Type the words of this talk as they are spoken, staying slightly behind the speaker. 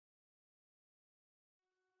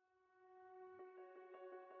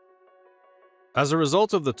As a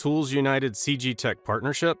result of the ToolsUnited CGTech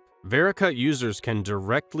partnership, Vericut users can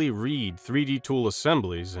directly read 3D tool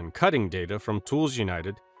assemblies and cutting data from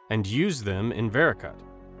ToolsUnited and use them in Vericut.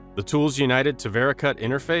 The ToolsUnited to Vericut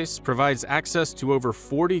interface provides access to over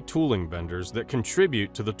 40 tooling vendors that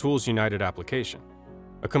contribute to the ToolsUnited application.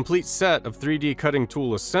 A complete set of 3D cutting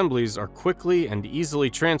tool assemblies are quickly and easily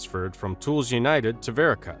transferred from ToolsUnited to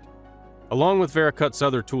Vericut. Along with Vericut's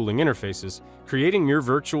other tooling interfaces, creating your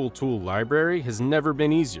virtual tool library has never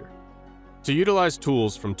been easier. To utilize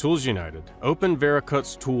tools from ToolsUnited, open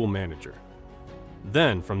Vericut's Tool Manager.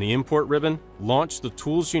 Then, from the Import ribbon, launch the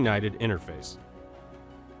ToolsUnited interface.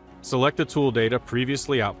 Select the tool data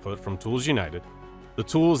previously output from ToolsUnited. The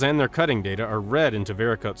tools and their cutting data are read into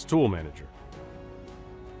Vericut's Tool Manager.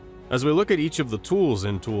 As we look at each of the tools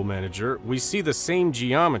in Tool Manager, we see the same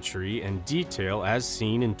geometry and detail as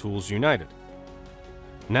seen in ToolsUnited.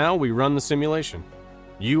 Now we run the simulation.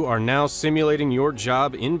 You are now simulating your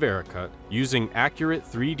job in Vericut using accurate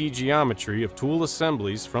 3D geometry of tool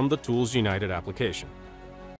assemblies from the ToolsUnited application.